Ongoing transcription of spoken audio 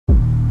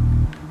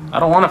I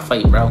don't want to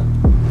fight, bro.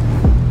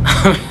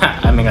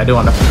 I mean, I do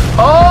want to.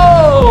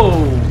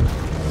 Oh!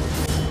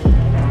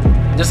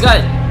 This guy.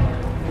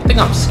 You think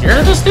I'm scared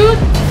of this dude?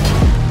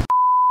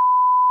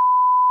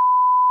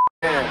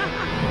 10,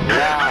 9,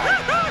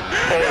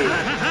 8,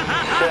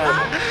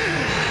 7,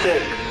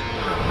 6.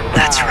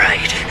 That's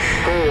right.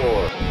 4.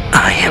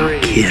 I am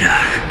Kira.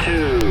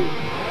 2,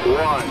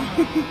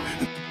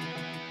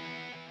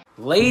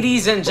 1.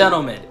 Ladies and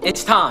gentlemen,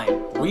 it's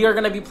time. We are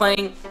going to be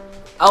playing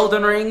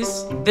Elden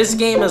Rings. This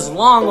game is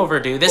long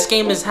overdue. This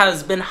game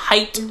has been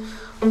hyped,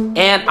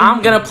 and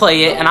I'm going to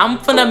play it, and I'm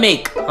going to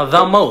make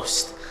the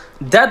most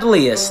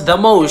deadliest, the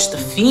most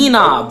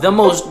phenom, the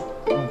most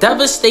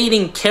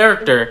devastating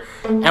character,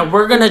 and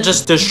we're going to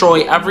just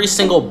destroy every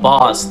single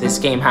boss this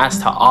game has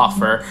to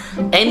offer.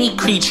 Any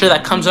creature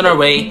that comes in our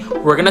way,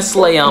 we're going to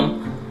slay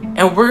them,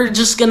 and we're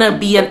just going to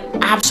be an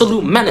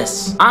absolute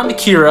menace. I'm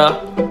Kira.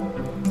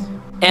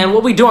 And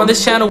what we do on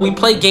this channel, we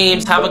play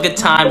games, have a good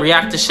time,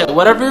 react to shit.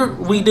 Whatever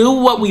we do,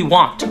 what we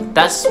want.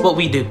 That's what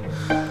we do.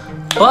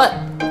 But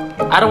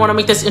I don't want to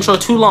make this intro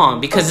too long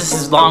because this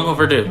is long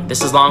overdue.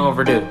 This is long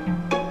overdue.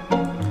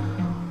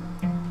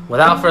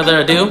 Without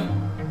further ado,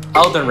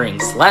 Elden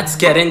Rings. Let's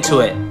get into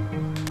it.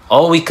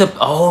 Oh, we could...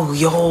 Oh,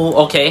 yo.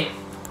 Okay.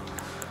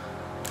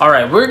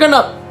 Alright, we're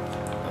gonna...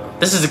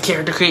 This is a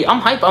character create.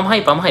 I'm hype.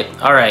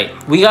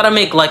 Alright, we gotta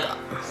make like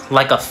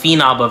a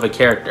phenom of a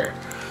character.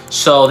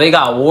 So they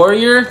got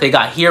warrior, they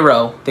got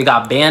hero, they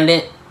got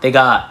bandit, they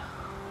got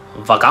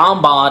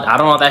vagabond. I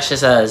don't know what that shit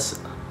says.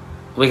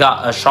 We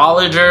got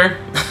astrologer,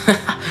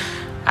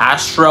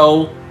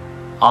 astro,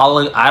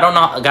 I don't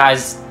know,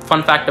 guys.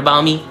 Fun fact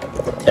about me,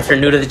 if you're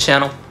new to the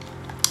channel,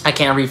 I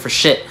can't read for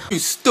shit. You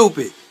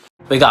stupid.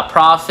 We got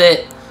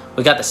prophet,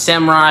 we got the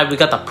samurai, we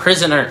got the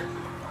prisoner.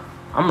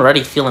 I'm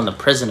already feeling the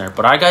prisoner,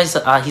 but our guys,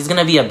 he's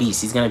gonna be a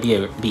beast. He's gonna be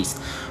a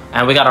beast.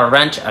 And we got a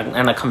wrench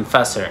and a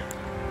confessor.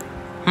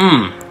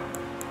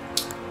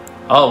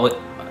 Oh,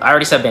 I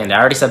already said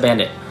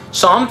bandit.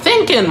 So I'm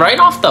thinking right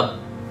off the...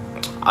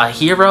 A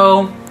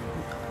hero?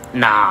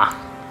 Nah.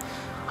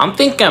 I'm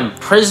thinking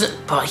prison,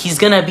 but he's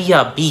gonna be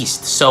a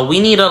beast. So we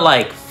need to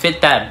like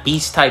fit that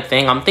beast type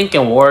thing. I'm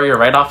thinking warrior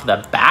right off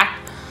the back.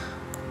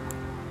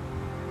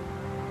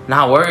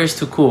 Nah, warrior's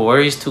too cool.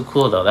 Warrior's too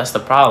cool though. That's the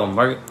problem.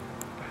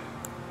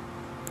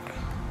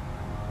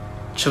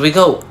 Should we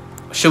go?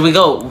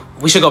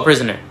 We should go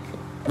prisoner.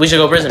 We should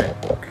go prisoner.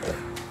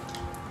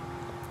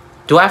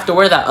 Do I have to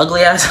wear that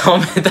ugly ass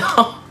helmet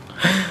though?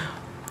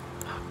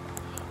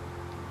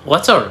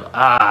 What's a...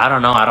 I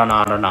don't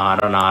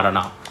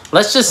know.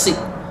 Let's just see.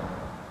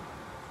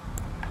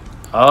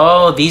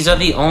 Oh, these are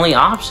the only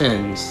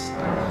options.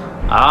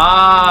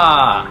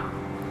 Ah,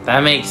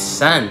 that makes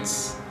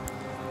sense.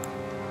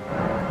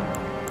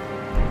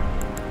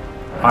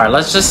 All right,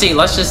 let's just see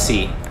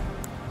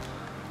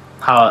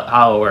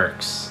how it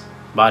works.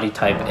 Body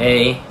type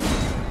A.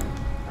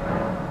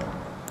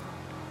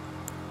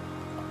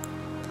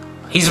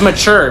 He's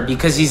mature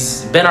because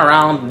he's been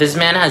around. This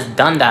man has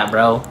done that,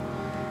 bro.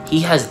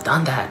 He has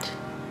done that.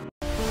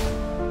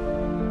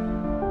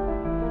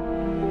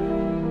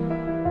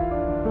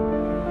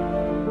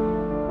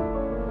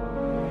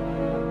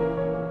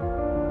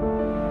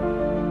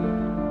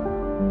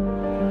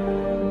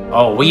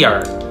 Oh, we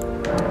are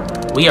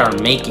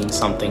making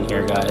something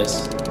here,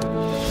 guys.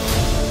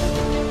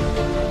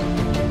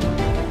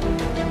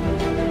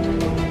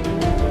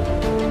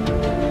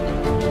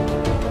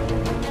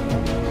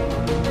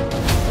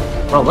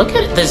 Bro, look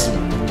at this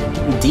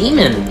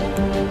demon.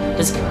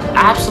 This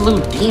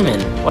absolute demon.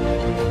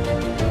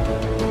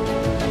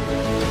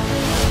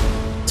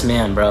 This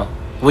man, bro.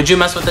 Would you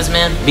mess with this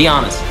man? Be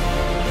honest.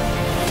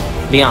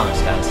 Be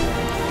honest, guys.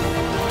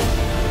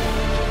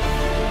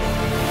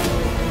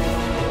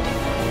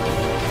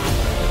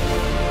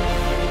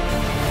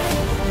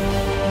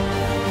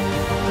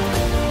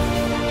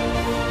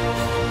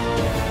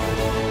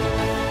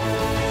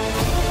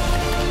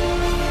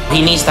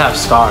 He needs to have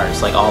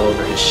scars, like, all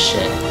over his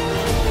shit.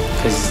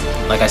 Because,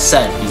 like I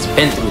said, he's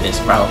been through this,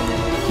 bro.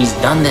 He's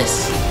done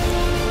this.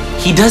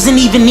 He doesn't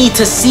even need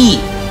to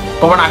see.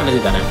 But we're not going to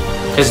do that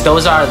now. Because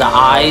those are the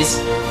eyes.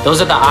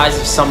 Those are the eyes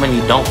of someone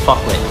you don't fuck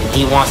with. And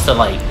he wants to,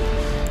 like...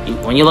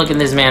 When you look in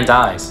this man's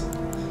eyes,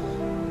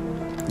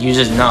 you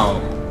just know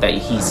that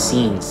he's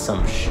seen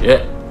some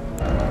shit.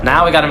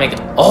 Now we got to make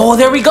it... Oh,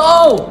 there we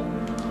go!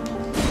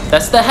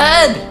 That's the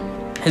head!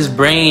 His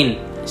brain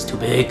is too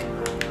big.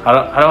 How do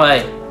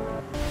I...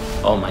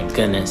 Oh my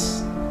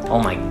goodness. Oh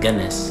my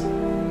goodness.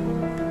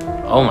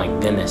 Oh my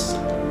goodness.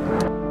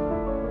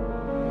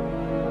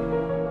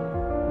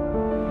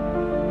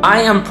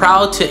 I am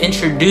proud to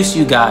introduce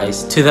you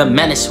guys to the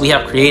menace we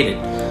have created.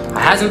 I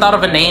hasn't thought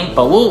of a name,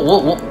 but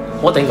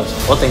we'll think of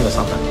something.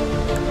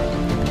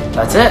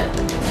 That's it.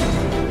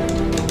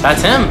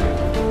 That's him.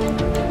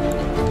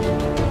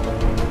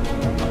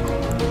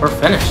 We're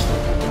finished.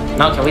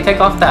 No, can we take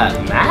off that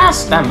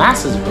mask? That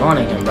mask is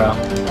ruining him, bro.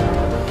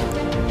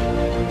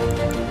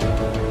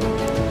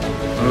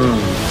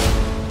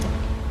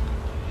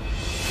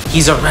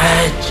 He's a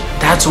red.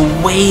 That's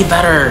way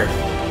better.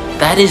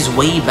 That is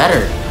way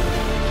better.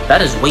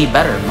 That is way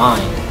better.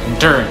 Mind,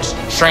 endurance,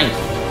 strength,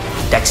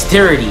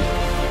 dexterity.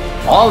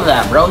 All of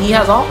that, bro. He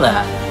has all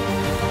that.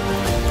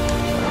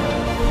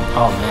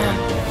 Oh, man.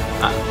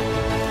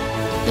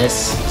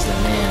 This is the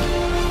man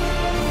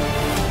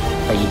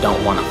that you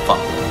don't want to fuck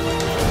with.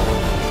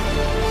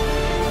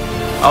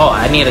 Oh,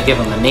 I need to give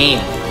him a name.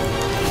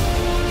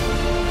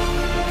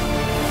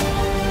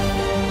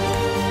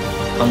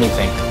 Let me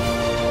think.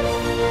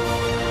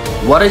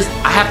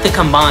 I have to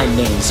combine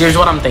names. Here's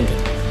what I'm thinking.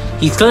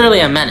 He's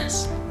clearly a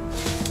menace.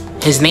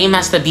 His name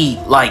has to be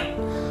like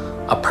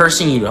a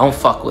person you don't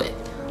fuck with.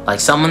 Like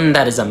someone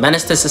that is a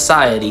menace to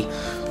society.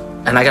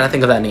 And I gotta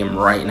think of that name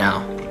right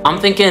now. I'm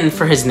thinking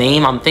for his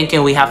name, I'm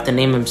thinking we have to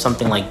name him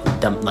something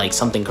like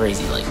something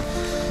crazy. Like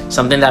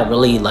something that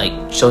really like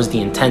shows the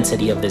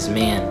intensity of this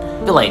man.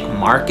 I feel like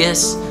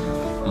Marcus.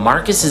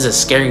 Marcus is a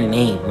scary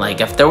name.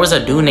 Like if there was a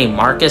dude named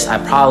Marcus, I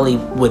probably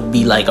would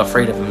be like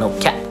afraid of him. No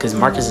cap, because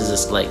Marcus is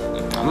just like,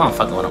 I'm not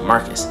fucking with a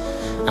Marcus.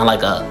 And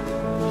like a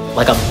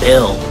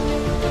Bill.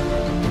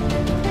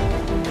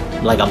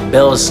 Like a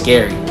Bill is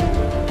scary.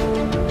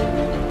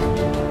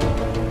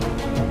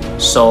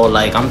 So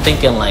like I'm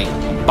thinking like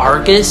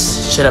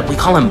Barkus. Should we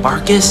call him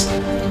Barkus?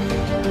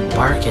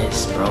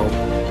 Barkus, bro.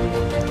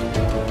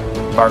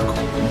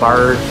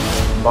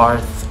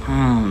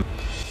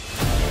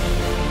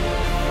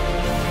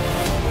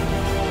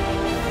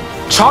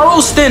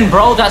 Charleston,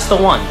 bro. That's the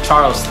one.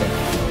 Charleston.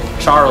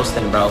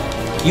 Charleston, bro.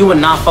 You would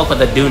not fuck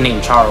with a dude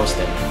named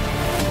Charleston.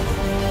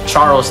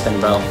 Charleston,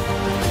 bro.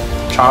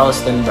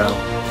 Charleston, bro.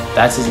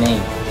 That's his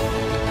name.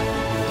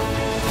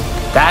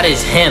 That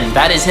is him.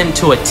 That is him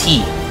to a T.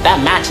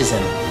 That matches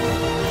him.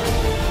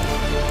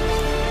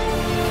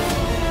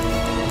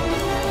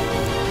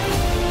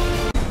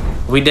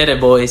 We did it,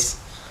 boys.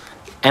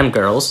 And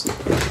girls.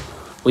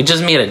 We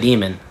just made a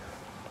demon.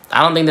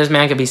 I don't think this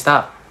man can be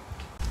stopped.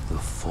 The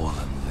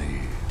fallen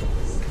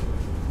leaves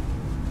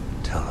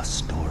tell a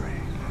story.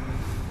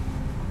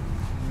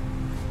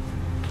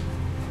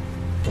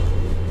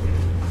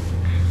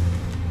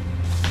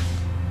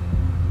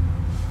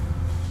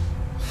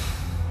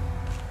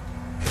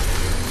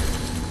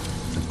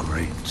 The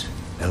great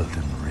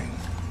Elden ring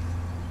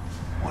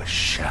was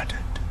shattered.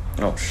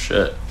 Oh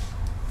shit.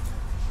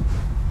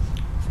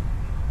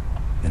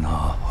 In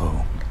our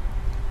home,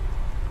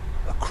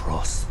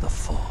 across the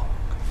fog.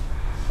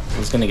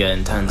 It's gonna get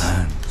intense.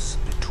 Lands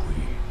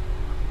between.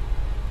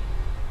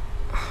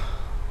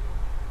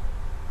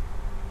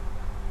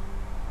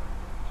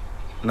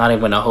 Not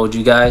even gonna hold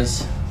you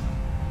guys.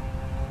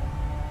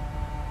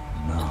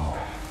 Now,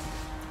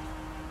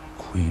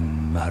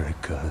 Queen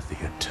Marika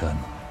the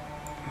Eternal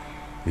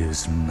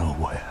is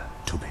nowhere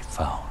to be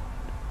found.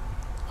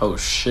 Oh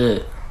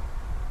shit.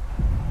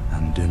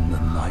 And in the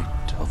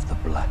night of the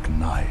Black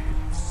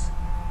Knives,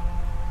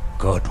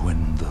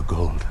 Godwyn the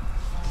Golden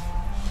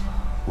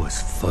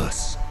was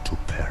first to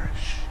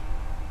perish.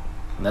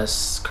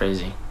 That's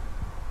crazy.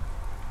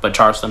 But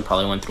Charleston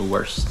probably went through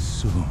worse.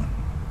 Soon,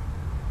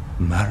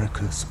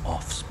 Marika's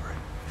offspring,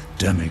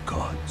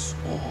 demigods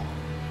all,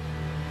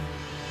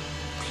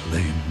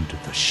 claimed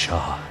the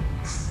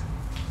shards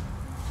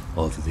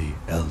of the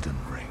Elden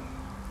ring.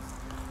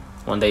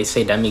 When they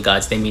say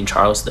demigods, they mean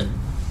Charleston.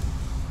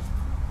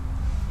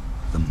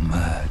 The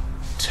mad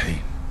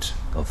taint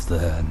of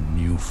their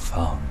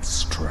newfound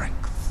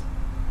strength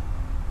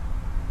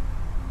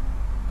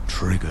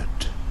triggered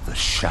the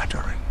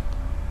shattering.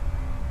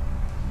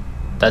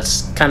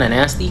 That's kind of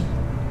nasty.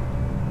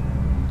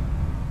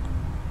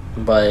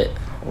 But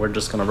we're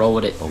just gonna roll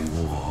with it. A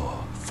war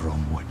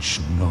from which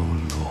no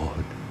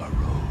lord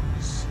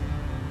arose.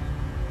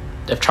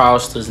 If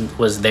Charleston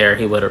was there,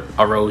 he would have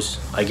arose.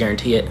 I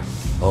guarantee it.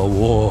 A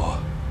war.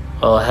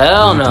 Oh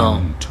hell no!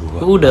 leading to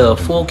Who the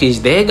fuck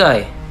is that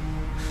guy?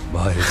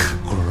 by the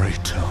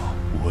greater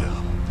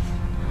will.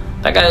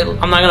 That guy,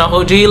 I'm not gonna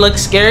hold you. He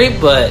looks scary,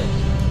 but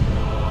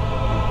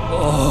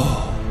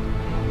Oh,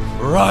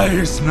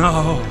 rise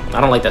now, I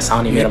don't like the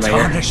sound he ye made on my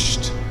ear.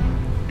 tarnished,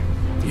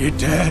 ye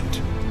dead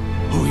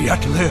who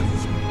yet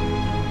live.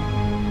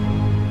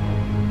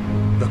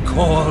 The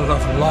call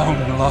of long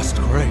lost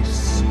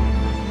grace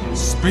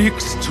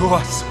speaks to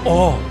us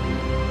all.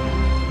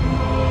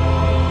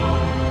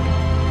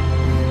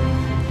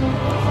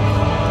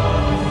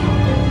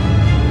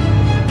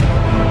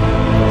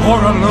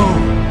 Horalu,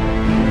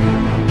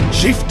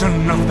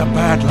 chieftain of the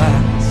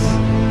Badlands,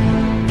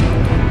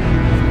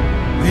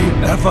 the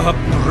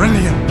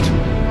ever-brilliant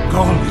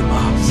Gold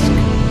Mask,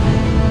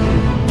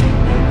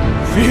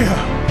 Fear,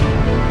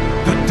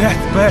 the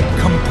deathbed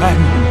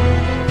companion,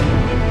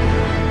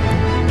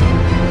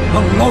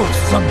 the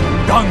loathsome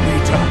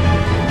dung-eater,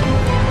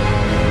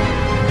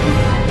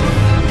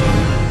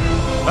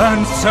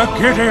 and Sir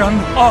Gideon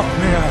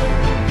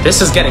Ofnir,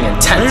 This is getting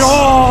intense. the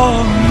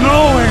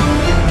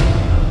all-knowing.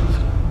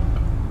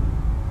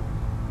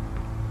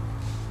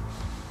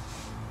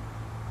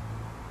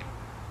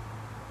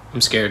 I'm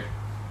scared.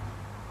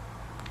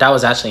 That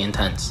was actually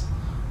intense.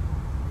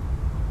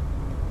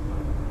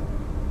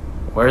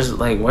 Where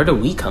do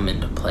we come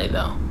into play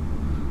though?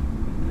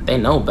 They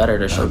know better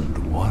to show.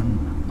 And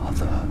one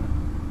other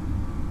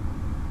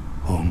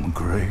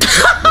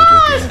grace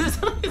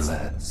would again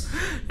bless.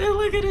 Hey,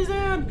 look at his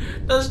hand.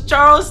 That's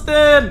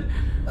Charleston.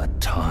 A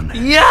tonic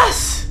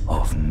Yes.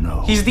 of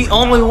no He's the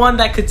only one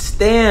that could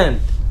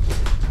stand.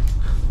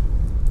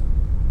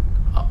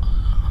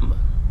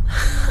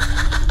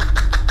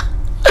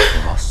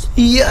 cross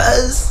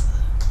Yes.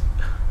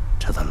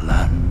 to the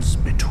lands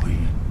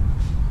between.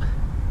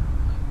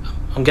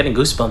 I'm getting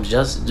goosebumps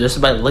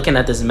just by looking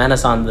at this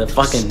menace on the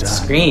fucking Stand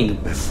screen.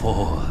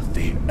 before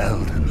the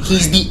Elden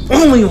He's Ring the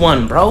only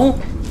one, bro.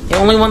 The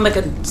only one that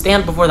could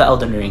stand before the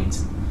Elden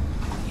Rings.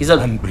 He's a...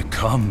 and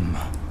become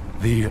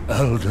the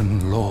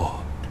Elden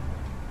Lord.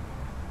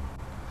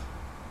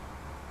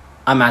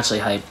 I'm actually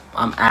hyped.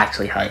 I'm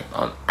actually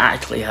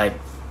hyped.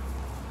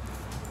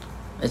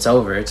 It's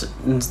over.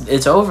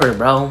 It's over,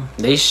 bro.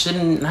 They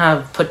shouldn't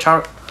have put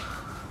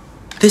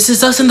This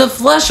is us in the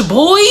flesh,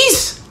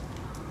 boys!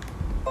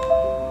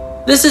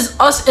 This is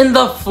us in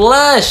the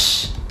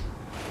flesh!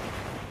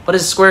 What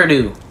does Square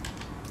do?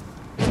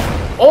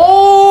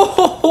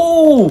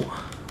 Oh!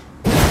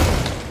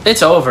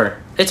 It's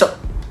over.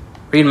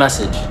 Read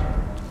message.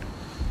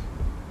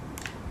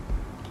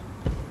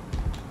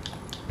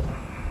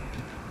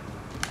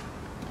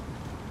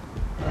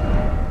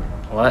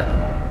 What?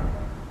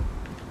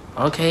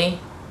 Okay.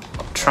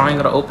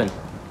 Triangle to open.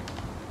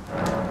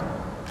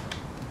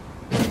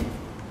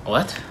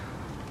 What?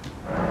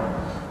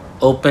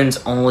 Opens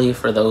only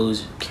for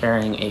those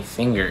carrying a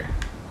finger.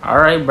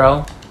 Alright,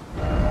 bro.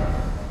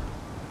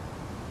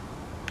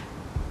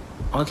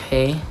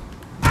 Okay.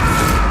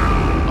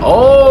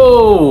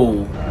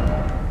 Oh!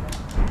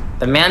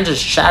 The man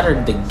just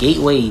shattered the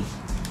gateway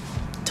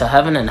to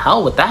heaven and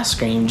hell with that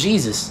scream.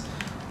 Jesus.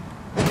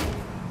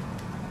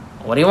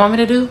 What do you want me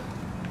to do?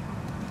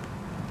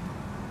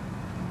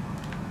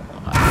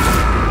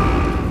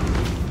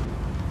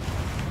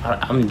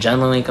 I'm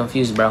genuinely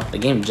confused, bro. The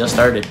game just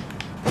started.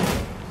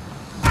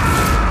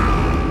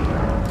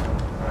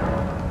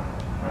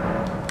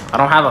 I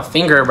don't have a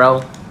finger,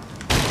 bro.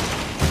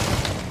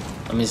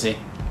 Let me see.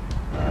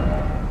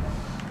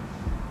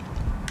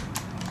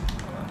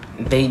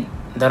 They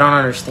don't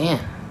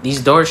understand.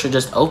 These doors should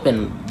just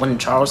open when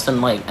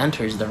Charleston like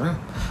enters the room.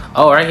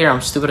 Oh, right here,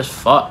 I'm stupid as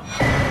fuck.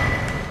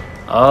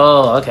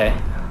 Oh, okay.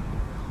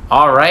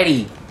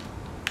 Alrighty.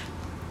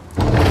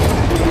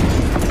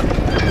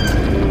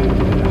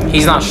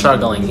 He's not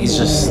struggling, he's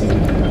just,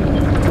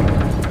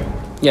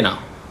 you know,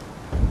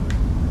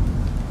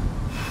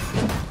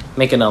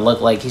 making it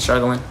look like he's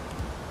struggling.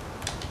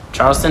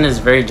 Charleston is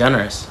very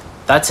generous.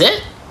 That's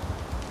it?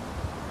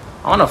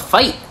 I want to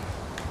fight.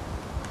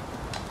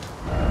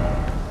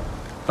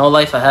 No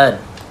life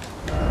ahead.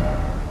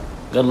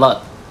 Good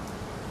luck.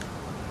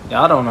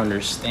 Y'all don't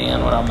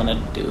understand what I'm gonna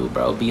do,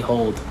 bro.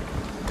 Behold.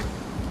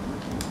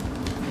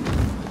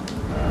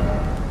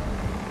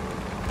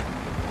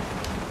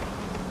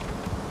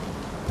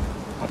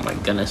 Oh my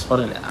goodness, what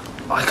an...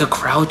 Oh, I could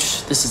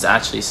crouch? This is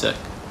actually sick.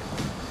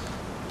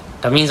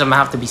 That means I'm gonna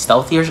have to be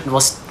stealthier?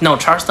 Well, no,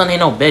 Charleston ain't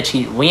no bitch.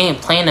 We ain't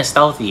playing as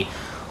stealthy.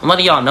 I'm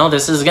letting y'all know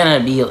this is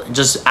gonna be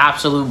just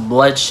absolute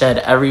bloodshed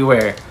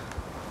everywhere.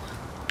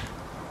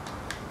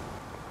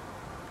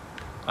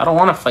 I don't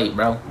want to fight,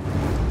 bro.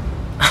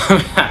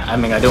 I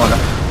mean, I do want to...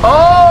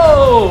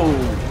 Oh!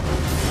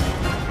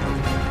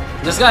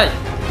 This guy...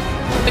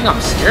 You think I'm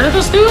scared of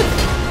this dude?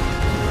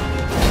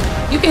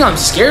 You think I'm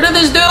scared of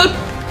this dude?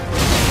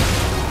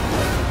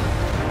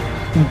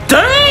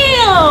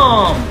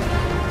 Damn!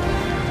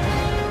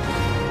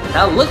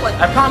 That looked like...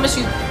 I promise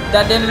you,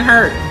 that didn't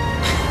hurt.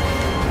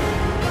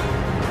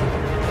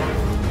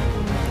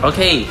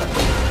 Okay.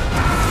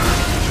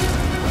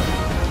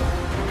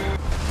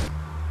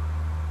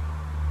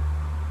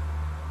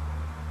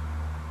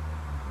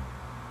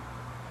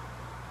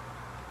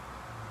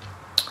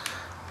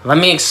 Let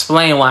me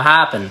explain what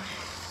happened.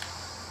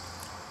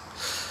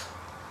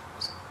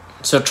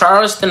 So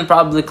Charleston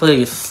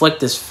probably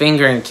flicked his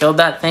finger and killed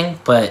that thing,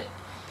 but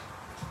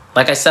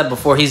like I said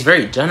before, he's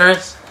very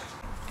generous.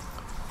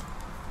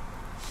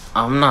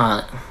 I'm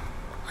not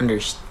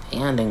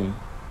understanding.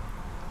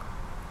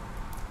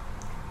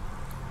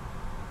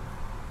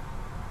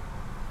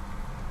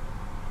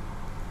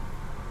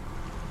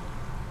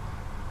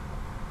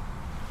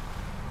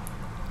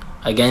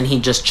 Again, he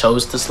just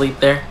chose to sleep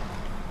there.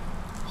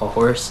 A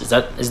horse? Is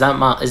that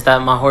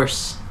my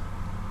horse?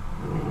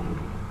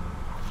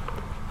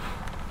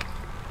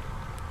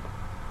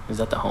 Is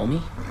that the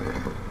homie?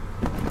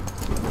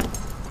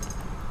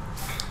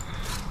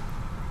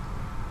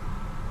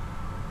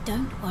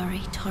 Don't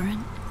worry,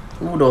 Torrent.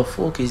 Who the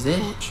fuck is this?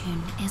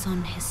 Fortune is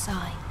on his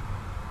side.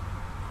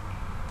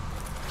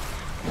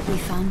 We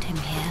found him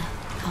here,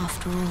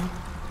 after all.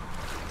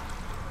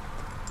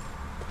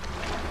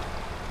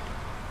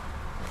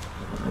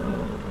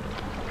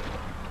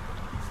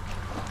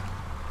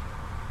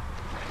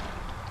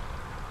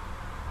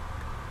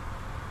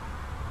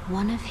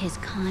 One of his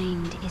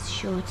kind is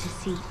sure to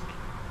seek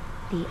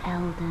the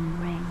Elden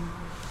Ring.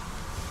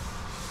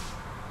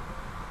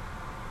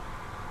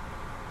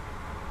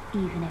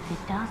 Even if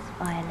it does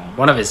violate...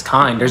 One of his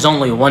kind? There's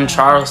only one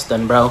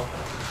Charleston, bro.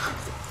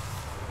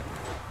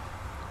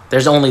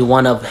 There's only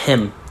one of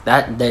him.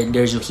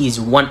 He's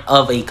one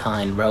of a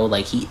kind, bro.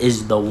 Like, he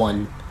is the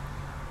one.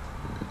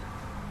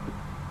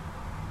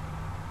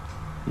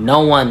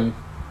 No one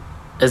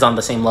is on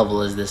the same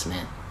level as this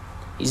man.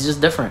 He's just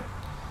different.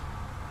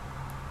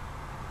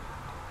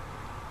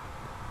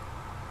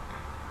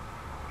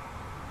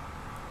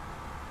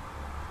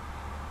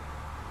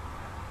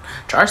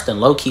 Charleston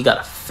low-key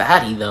got a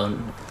fatty, though.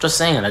 Just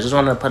saying. I just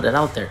wanted to put it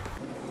out there.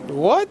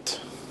 What?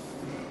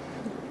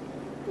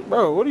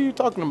 Bro, what are you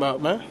talking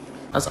about, man?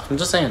 I'm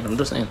just saying. I'm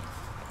just saying.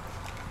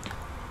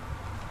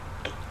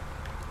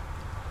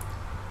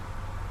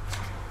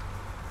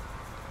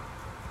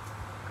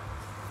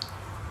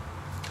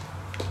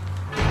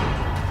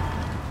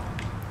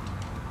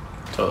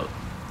 So,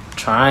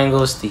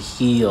 triangles to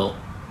heal.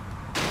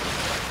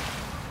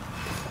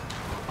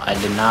 I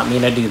did not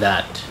mean to do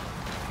that.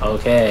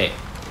 Okay.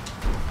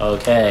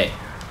 Okay.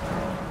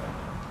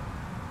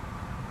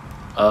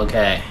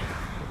 Okay.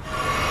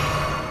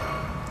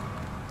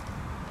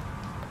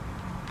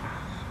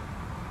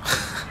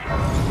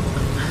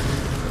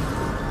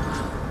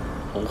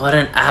 What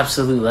an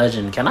absolute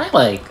legend. Can I,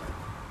 like...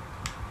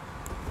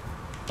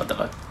 What the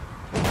fuck?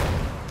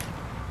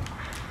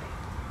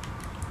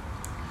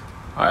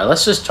 Alright,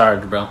 let's just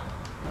charge, bro.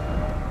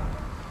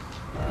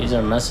 These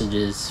are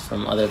messages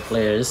from other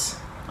players,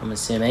 I'm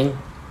assuming.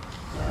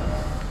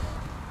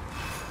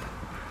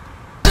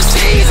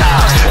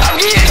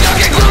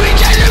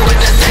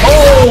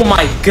 Oh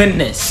my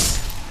goodness.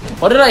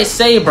 What did I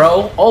say,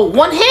 bro? Oh,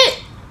 one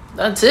hit!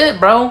 That's it,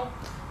 bro.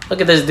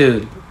 Look at this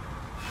dude.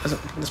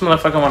 This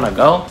motherfucker wanna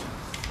go?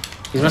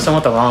 He's messing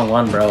with the wrong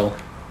one, bro.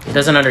 He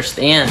doesn't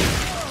understand.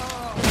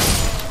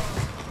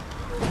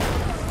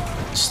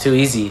 It's too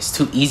easy. It's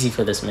too easy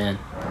for this man.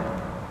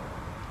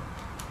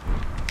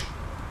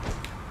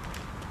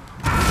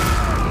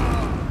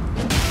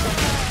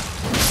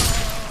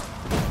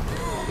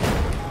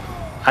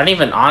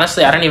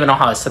 Honestly, I don't even know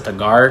how to set the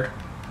guard.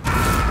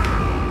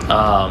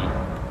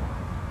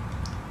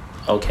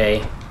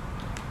 Okay.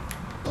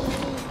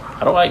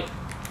 How do I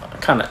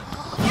kind of...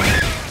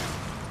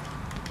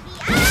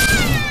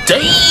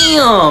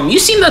 Damn! You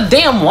seen the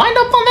damn wind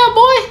up on that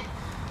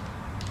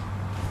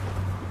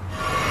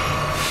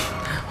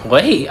boy?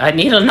 Wait, I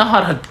need to know how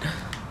to...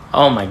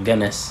 Oh my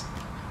goodness.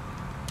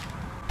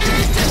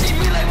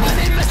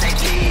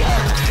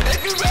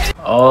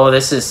 Oh,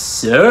 this is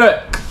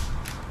sick.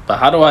 But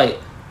how do I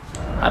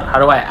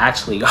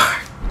actually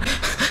guard?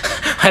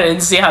 I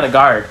didn't see how to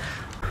guard.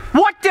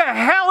 What the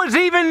hell is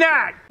even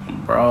that?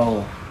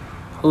 Bro,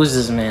 who's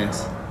this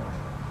man's?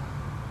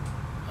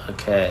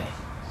 Okay.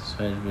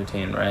 Switch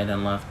between right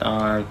and left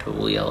arm to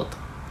wield.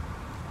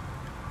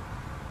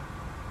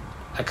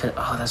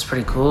 Oh, that's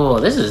pretty cool.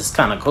 This is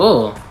kind of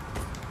cool.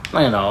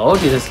 I don't know.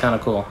 OG, this is kind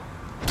of cool.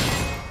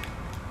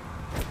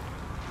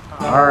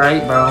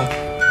 Alright, bro.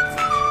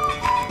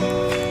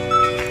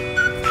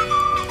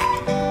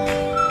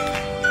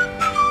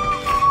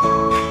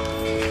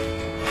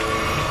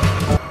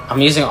 I'm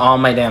using all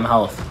my damn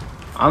health.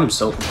 I'm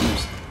so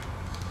confused.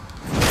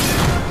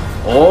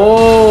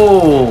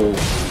 Oh!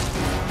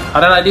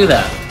 How did I do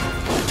that?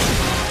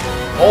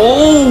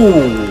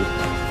 Oh!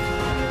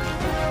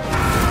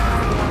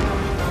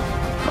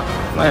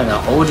 Man,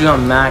 I hold you,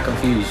 I'm mad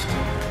confused.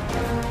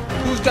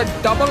 Use the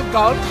double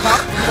gulp cup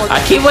for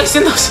I keep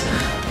wasting those.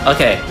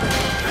 Okay.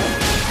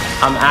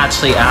 I'm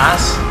actually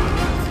ass.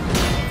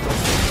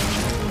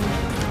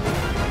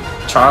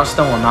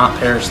 Charleston will not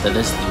perish to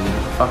this dude.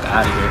 Fuck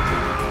out of here.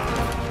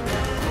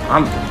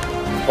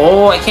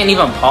 Oh, I can't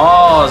even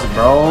pause,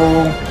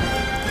 bro.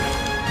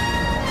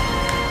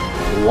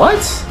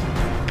 What?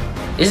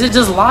 Is it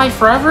just live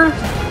forever?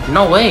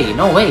 No way,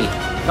 no way,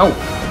 no.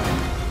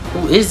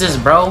 Who is this,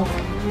 bro?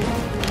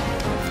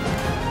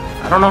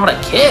 I don't know how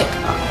to kick.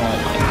 Oh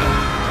my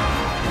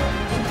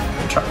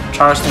god.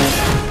 Charleston.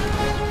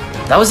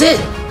 That was it.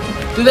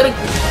 Do that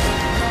again.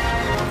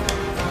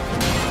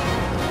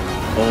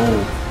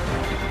 Oh.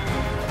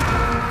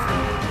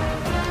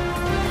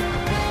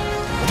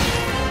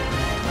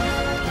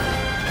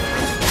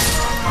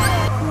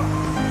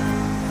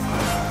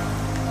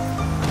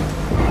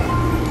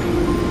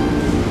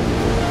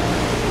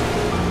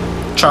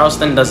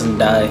 Charleston doesn't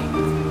die.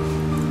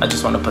 I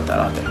just want to put that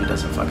out there. He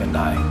doesn't fucking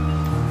die.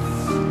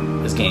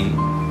 This game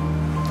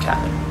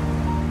capping.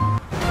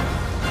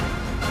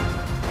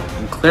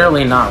 I'm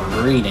clearly not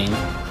reading.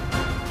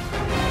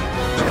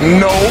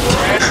 No.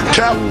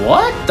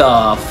 What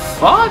the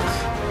fuck?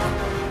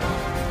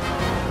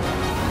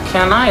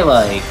 Can I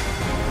like...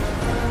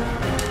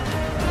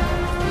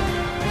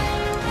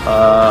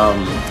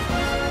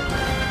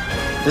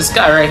 This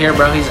guy right here,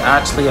 bro, he's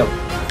actually a...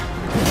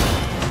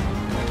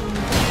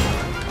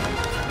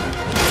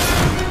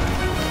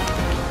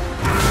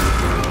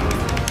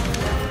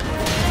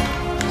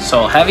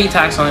 So heavy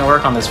attacks only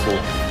work on this fool.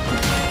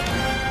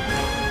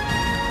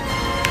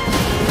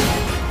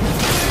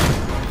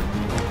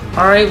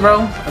 Alright, bro.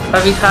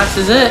 Heavy attacks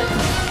is it.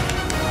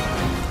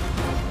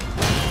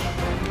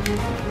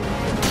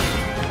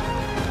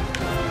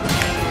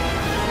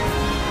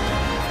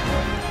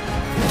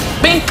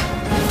 Bink!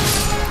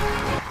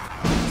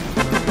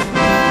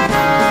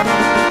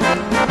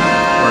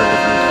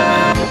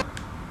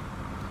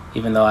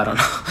 Even though I don't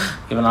know,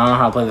 even though I don't know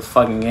how to play the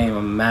fucking game,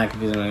 I'm mad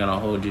confused. I'm gonna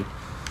hold you.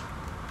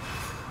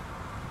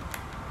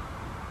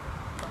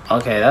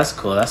 Okay, that's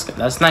cool.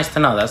 That's nice to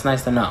know. That's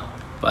nice to know.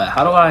 But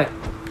how do I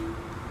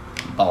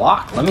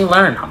block? Let me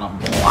learn how to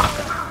block.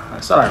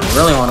 That's what I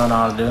really want to know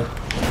how to do.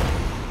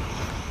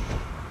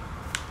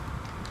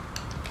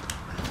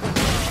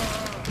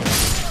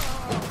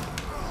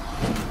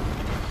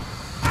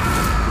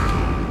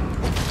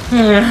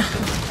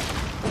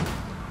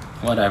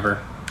 Whatever.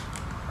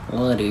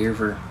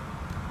 Whatever.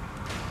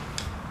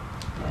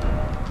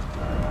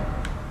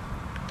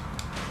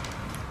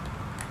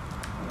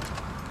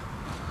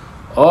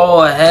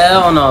 Oh,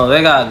 hell no.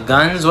 They got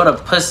guns? What a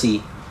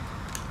pussy.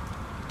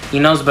 He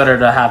knows better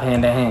to have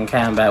hand-to-hand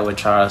combat with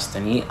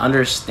Charleston. He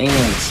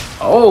understands.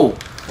 Oh!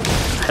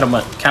 Hit him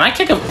up. Can I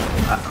kick him?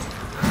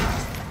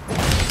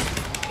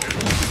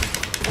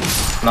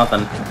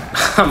 Nothing.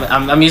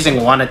 I'm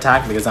using one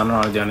attack because I don't know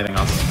how to do anything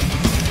else.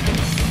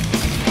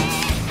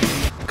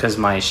 Because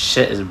my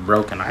shit is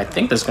broken. I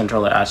think this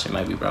controller actually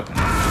might be broken.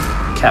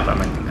 Cap, I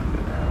might think that.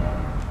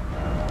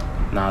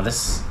 Nah,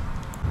 this...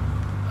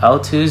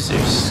 L2's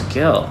your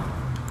skill.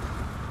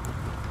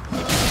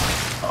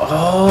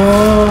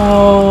 Oh,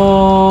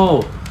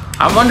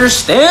 I'm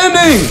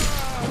understanding.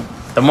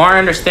 The more I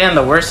understand,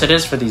 the worse it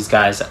is for these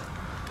guys.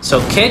 So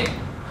kick.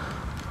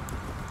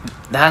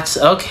 That's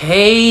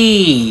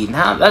okay.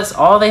 Now that's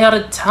all they had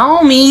to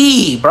tell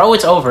me, bro.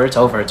 It's over. It's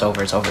over. It's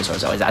over. It's over. It's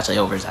over. It's actually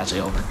over. It's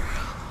actually over.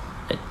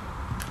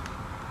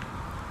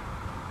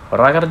 What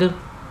do I gotta do?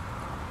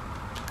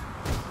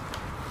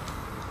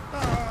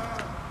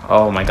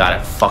 Oh my god, I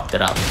fucked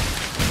it up.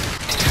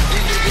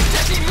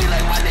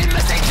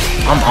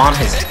 I'm on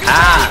his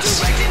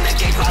ass.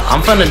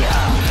 I'm finna...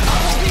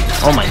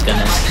 Oh my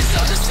goodness.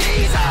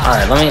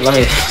 Alright, let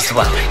me...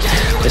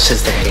 This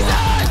shit's taking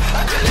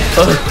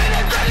long.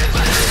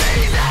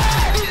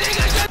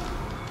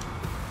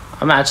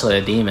 I'm actually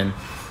a demon.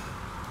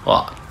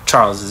 Well,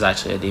 Charles is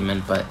actually a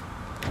demon, but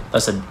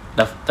that's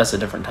a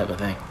different type of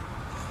thing.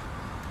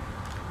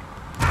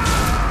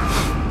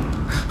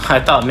 I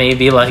thought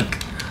maybe like...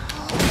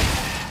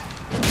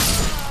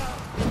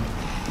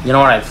 You know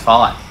what I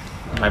thought?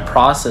 My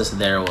process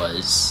there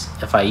was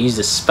if I used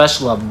a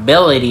special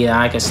ability then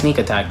I could sneak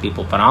attack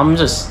people, but I'm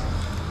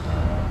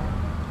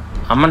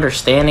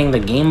understanding the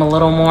game a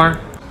little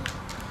more.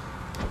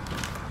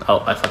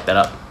 Oh, I fucked that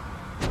up.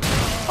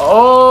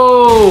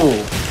 Oh!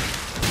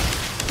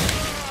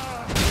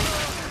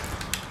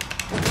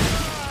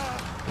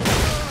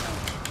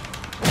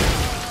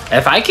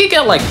 If I could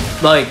get like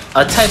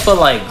a type of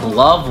like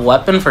glove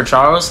weapon for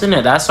Charleston,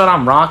 that's what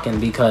I'm rocking,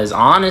 because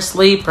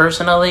honestly,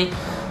 personally,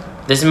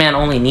 this man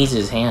only needs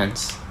his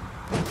hands.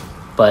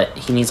 But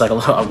he needs like a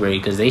little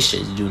upgrade because they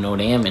shit do no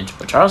damage.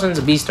 But Charleston's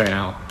a beast right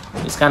now.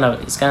 He's kind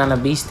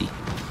of beastie.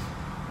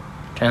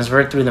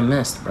 Transfer through the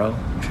mist, bro.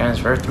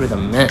 Transfer through the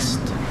mist.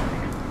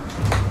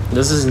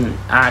 This is an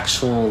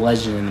actual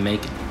legend in the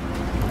making.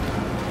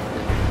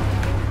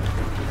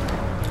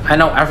 I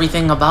know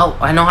everything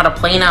about... I know how to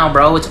play now,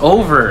 bro. It's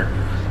over.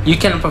 You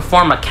can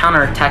perform a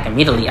counterattack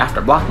immediately after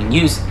blocking.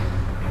 Use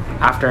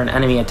after an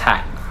enemy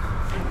attack.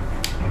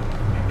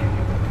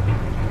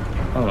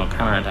 Oh,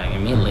 counterattack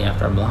immediately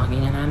after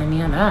blocking an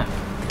enemy attack.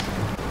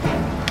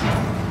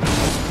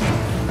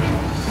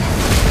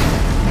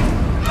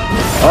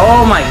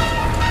 Oh my...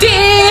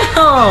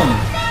 Damn!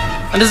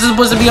 And this is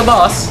supposed to be a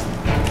boss.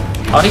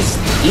 Oh, he's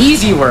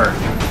easy work.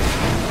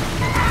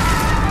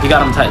 You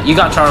got him tight. You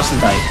got Charleston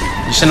tight.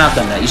 You shouldn't have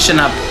done that. You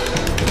shouldn't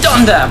have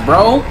done that,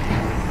 bro.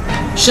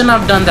 You shouldn't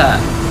have done that.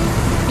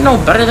 You know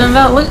better than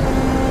that. Look,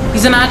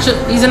 he's an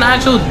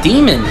actual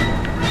demon.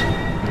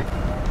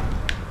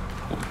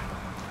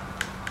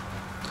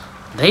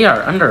 They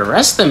are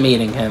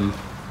underestimating him.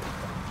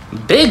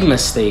 Big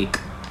mistake.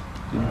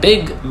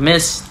 Big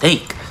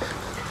mistake.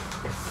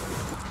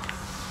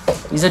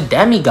 He's a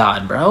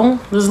demigod, bro.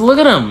 Just look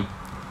at him.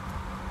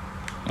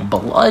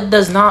 Blood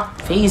does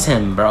not faze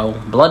him, bro.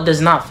 Blood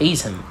does not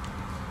faze him.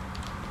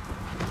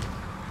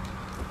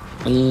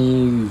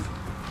 Leave.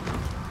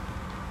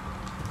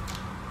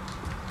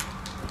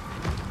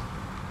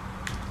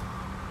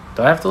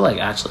 Do I have to like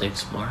actually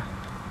explore?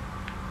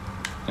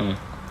 I'm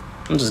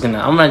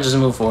gonna just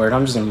move forward.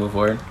 I'm just gonna move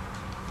forward.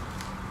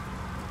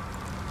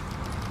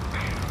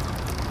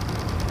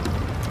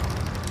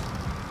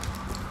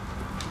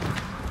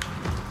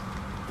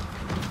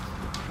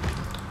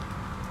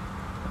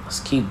 Let's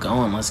keep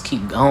going. Let's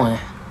keep going.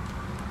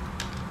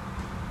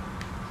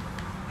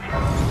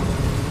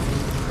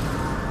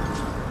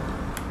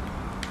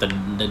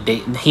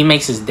 He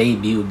makes his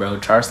debut, bro.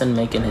 Charleston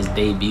making his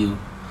debut.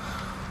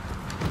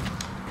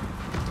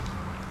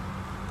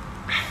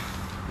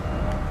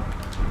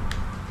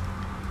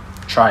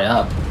 Try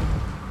up.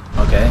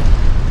 Okay.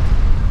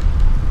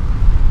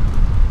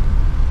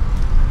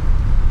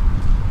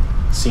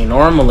 See,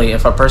 normally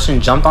if a person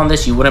jumped on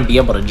this, you wouldn't be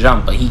able to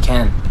jump, but he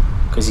can.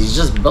 Because he's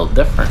just built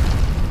different.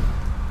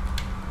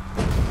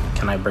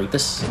 Can I break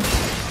this?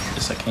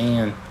 Yes, I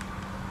can.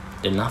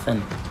 Did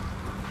nothing.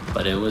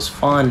 But it was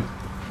fun.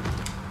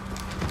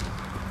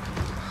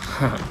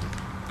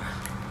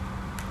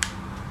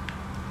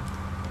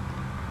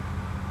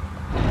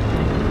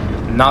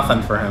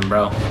 Nothing for him,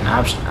 bro.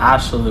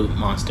 Absolute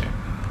monster.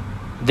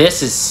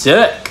 This is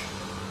sick.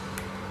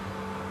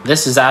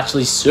 This is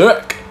actually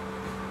sick.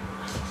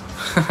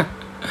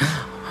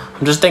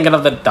 I'm just thinking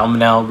of the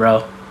thumbnail,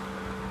 bro.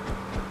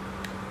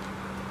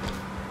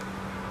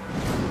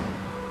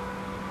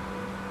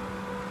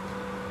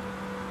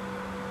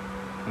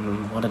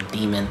 What a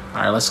demon.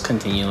 Alright, let's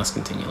continue. Let's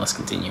continue. Let's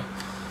continue.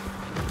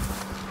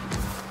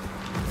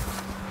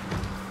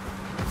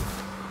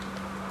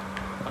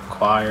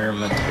 Acquire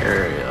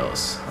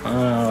materials.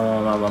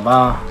 Blah, blah,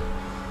 blah.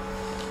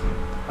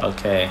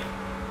 Okay.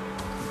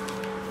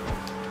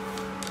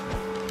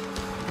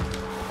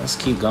 Let's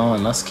keep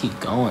going. Let's keep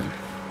going.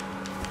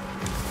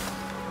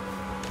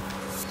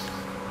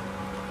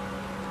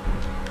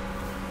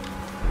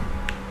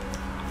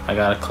 I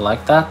gotta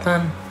collect that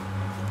then?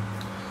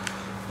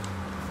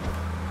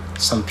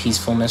 Some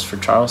peacefulness for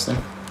Charleston.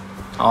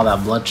 All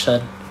that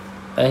bloodshed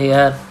that he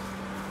had.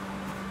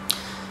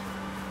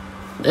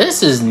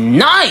 This is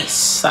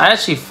nice! I'm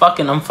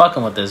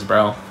fucking with this,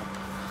 bro.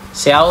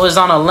 See, I was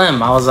on a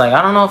limb. I was like,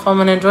 I don't know if I'm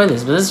gonna enjoy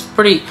this, but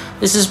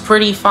this is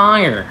pretty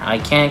fire. I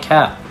can't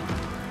cap.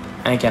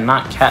 I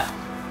cannot cap.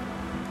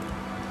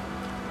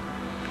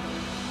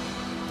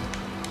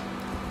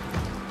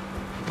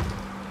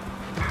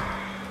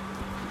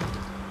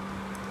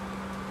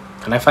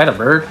 Can I fight a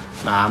bird?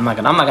 Nah, I'm not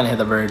gonna hit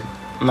the bird.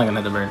 I'm not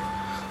gonna hit the bird.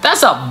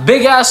 That's a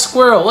big ass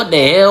squirrel. What the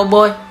hell,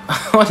 boy?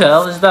 What the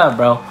hell is that,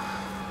 bro?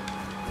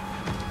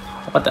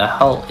 What the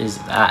hell is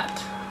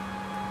that?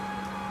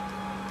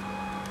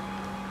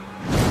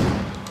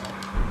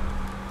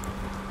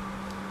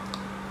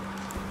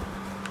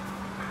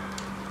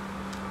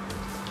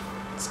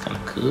 It's kind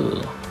of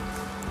cool.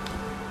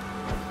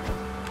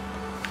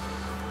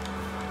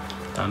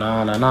 Da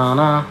da da da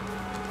da.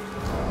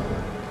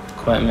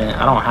 Equipment.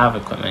 I don't have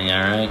equipment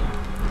yet, right?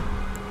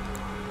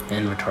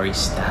 Inventory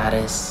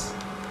status.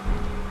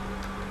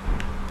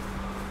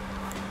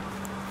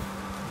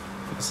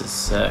 This is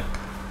sick.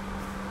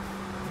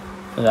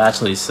 It's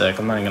actually sick.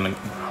 I'm not even gonna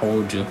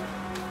hold you.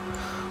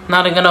 I'm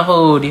not even gonna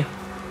hold you.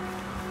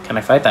 Can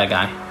I fight that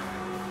guy?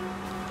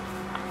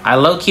 I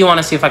low-key want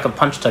to see if I can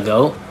punch the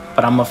goat,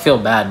 but I'm gonna feel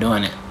bad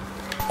doing it.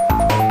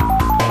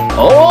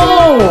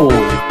 Oh!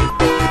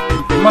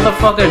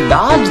 Motherfucker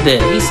dodged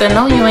it. He said,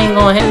 no, you ain't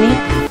gonna hit me.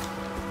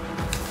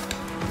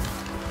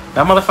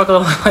 That motherfucker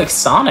looked like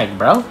Sonic,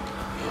 bro.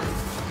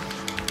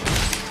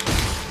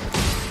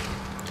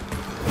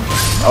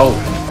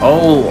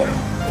 Oh.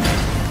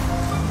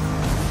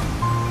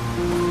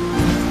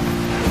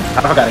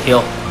 I forgot to heal.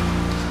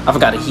 I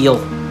forgot to heal.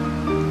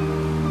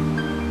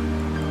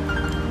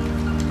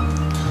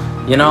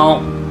 You know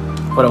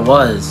what it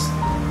was?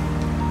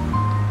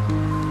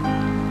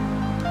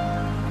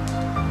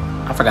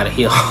 I forgot to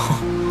heal.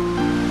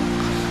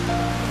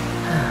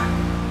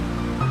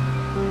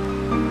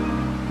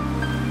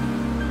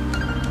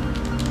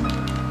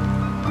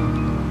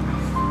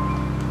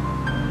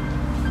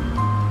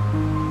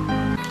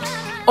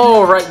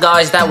 Alright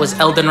guys, that was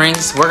Elden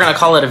Rings. We're gonna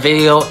call it a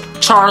video.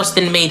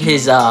 Charleston made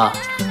his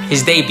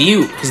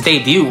debut.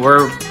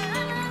 Where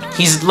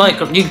he's like,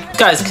 you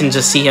guys can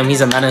just see him, he's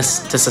a menace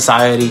to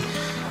society.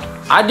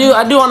 I do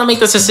want to make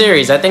this a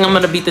series. I think I'm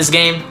gonna beat this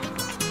game.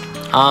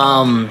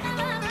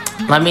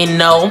 Let me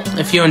know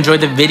if you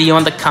enjoyed the video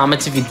in the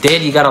comments. If you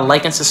did, you gotta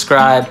like and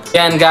subscribe.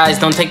 Again guys,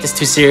 don't take this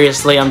too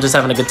seriously. I'm just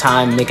having a good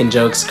time making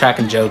jokes,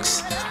 cracking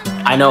jokes.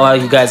 I know how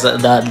you guys,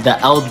 the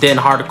Elden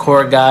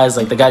hardcore guys,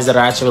 like the guys that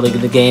are actually really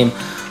good at the game,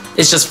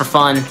 it's just for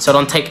fun, so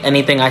don't take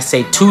anything I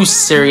say too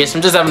serious.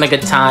 I'm just having a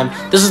good time.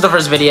 This is the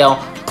first video.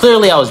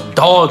 Clearly I was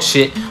dog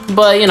shit,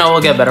 but you know,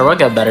 we'll get better.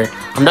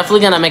 I'm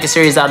definitely gonna make a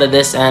series out of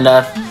this, and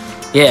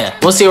yeah,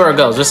 we'll see where it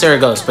goes.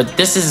 But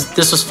this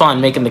was fun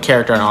making the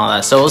character and all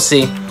that, so we'll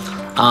see.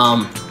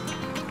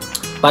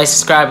 Like,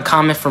 subscribe,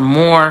 comment for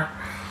more.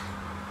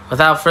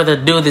 Without further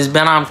ado, this has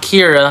been I'm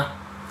Kira,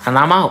 and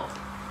I'm out.